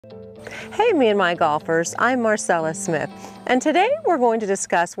Hey, me and my golfers, I'm Marcella Smith, and today we're going to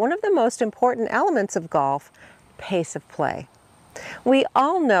discuss one of the most important elements of golf, pace of play. We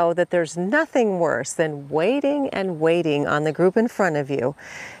all know that there's nothing worse than waiting and waiting on the group in front of you.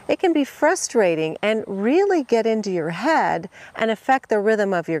 It can be frustrating and really get into your head and affect the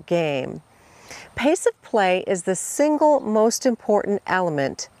rhythm of your game. Pace of play is the single most important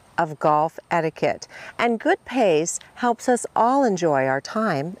element of golf etiquette, and good pace helps us all enjoy our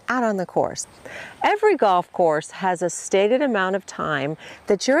time out on the course. Every golf course has a stated amount of time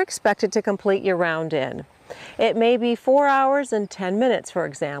that you're expected to complete your round in. It may be 4 hours and 10 minutes, for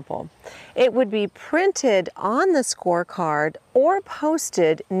example. It would be printed on the scorecard or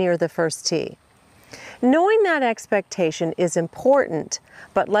posted near the first tee. Knowing that expectation is important,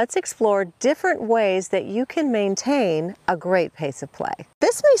 but let's explore different ways that you can maintain a great pace of play.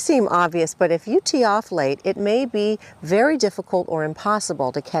 This may seem obvious, but if you tee off late, it may be very difficult or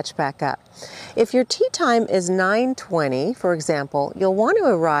impossible to catch back up. If your tee time is 9:20, for example, you'll want to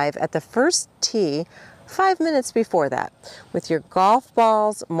arrive at the first tee 5 minutes before that, with your golf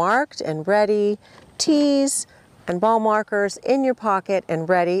balls marked and ready, tees and ball markers in your pocket and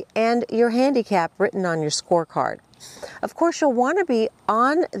ready, and your handicap written on your scorecard. Of course, you'll want to be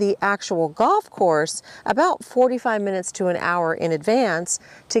on the actual golf course about 45 minutes to an hour in advance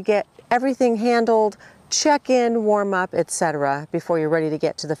to get everything handled, check in, warm up, etc. before you're ready to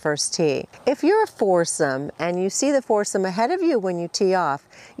get to the first tee. If you're a foursome and you see the foursome ahead of you when you tee off,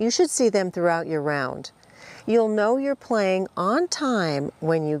 you should see them throughout your round. You'll know you're playing on time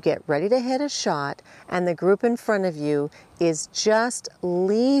when you get ready to hit a shot and the group in front of you is just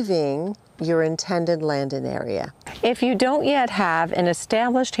leaving your intended landing area. If you don't yet have an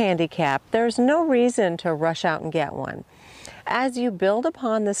established handicap, there's no reason to rush out and get one. As you build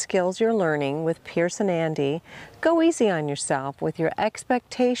upon the skills you're learning with Piers and Andy, go easy on yourself with your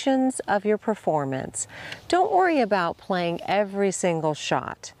expectations of your performance. Don't worry about playing every single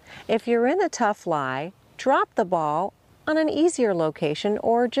shot. If you're in a tough lie, drop the ball on an easier location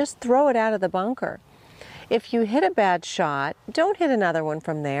or just throw it out of the bunker. If you hit a bad shot, don't hit another one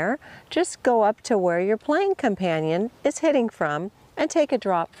from there. Just go up to where your playing companion is hitting from and take a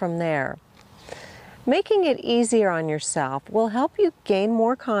drop from there. Making it easier on yourself will help you gain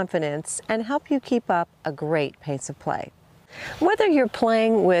more confidence and help you keep up a great pace of play. Whether you're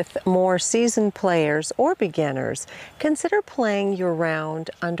playing with more seasoned players or beginners, consider playing your round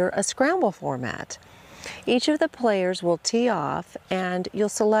under a scramble format. Each of the players will tee off and you'll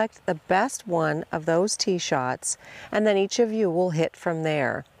select the best one of those tee shots, and then each of you will hit from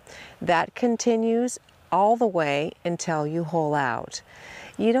there. That continues all the way until you hole out.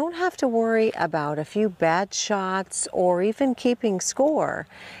 You don't have to worry about a few bad shots or even keeping score.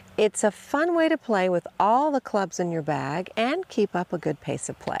 It's a fun way to play with all the clubs in your bag and keep up a good pace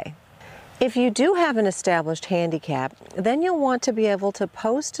of play. If you do have an established handicap, then you'll want to be able to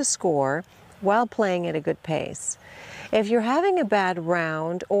post a score while playing at a good pace. If you're having a bad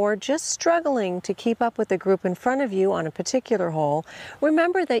round or just struggling to keep up with the group in front of you on a particular hole,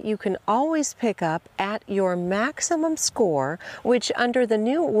 remember that you can always pick up at your maximum score, which under the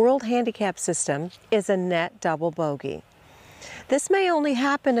new World Handicap System is a net double bogey. This may only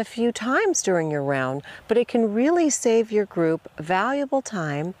happen a few times during your round, but it can really save your group valuable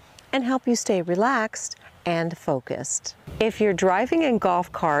time and help you stay relaxed and focused. If you're driving in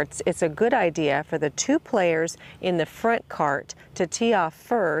golf carts, it's a good idea for the two players in the front cart to tee off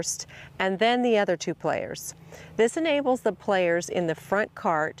first and then the other two players. This enables the players in the front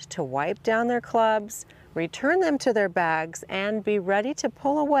cart to wipe down their clubs, return them to their bags, and be ready to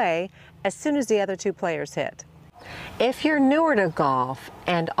pull away as soon as the other two players hit. If you're newer to golf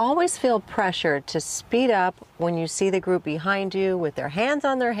and always feel pressured to speed up when you see the group behind you with their hands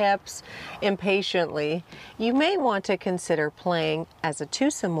on their hips impatiently, you may want to consider playing as a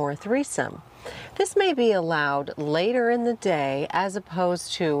twosome or a threesome. This may be allowed later in the day as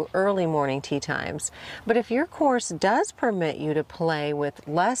opposed to early morning tee times, but if your course does permit you to play with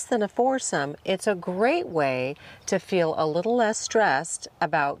less than a foursome, it's a great way to feel a little less stressed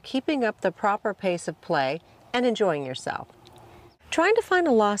about keeping up the proper pace of play and enjoying yourself. Trying to find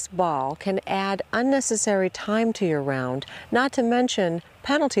a lost ball can add unnecessary time to your round, not to mention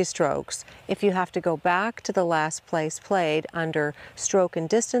penalty strokes if you have to go back to the last place played under stroke and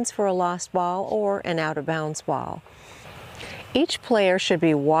distance for a lost ball or an out-of-bounds ball. Each player should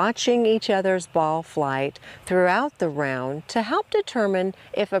be watching each other's ball flight throughout the round to help determine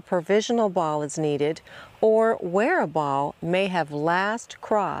if a provisional ball is needed or where a ball may have last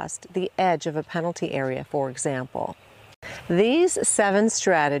crossed the edge of a penalty area, for example. These 7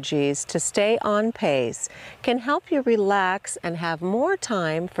 strategies to stay on pace can help you relax and have more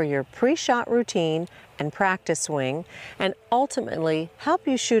time for your pre-shot routine and practice swing, and ultimately help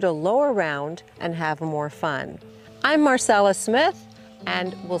you shoot a lower round and have more fun. I'm Marcella Smith,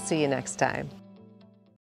 and we'll see you next time.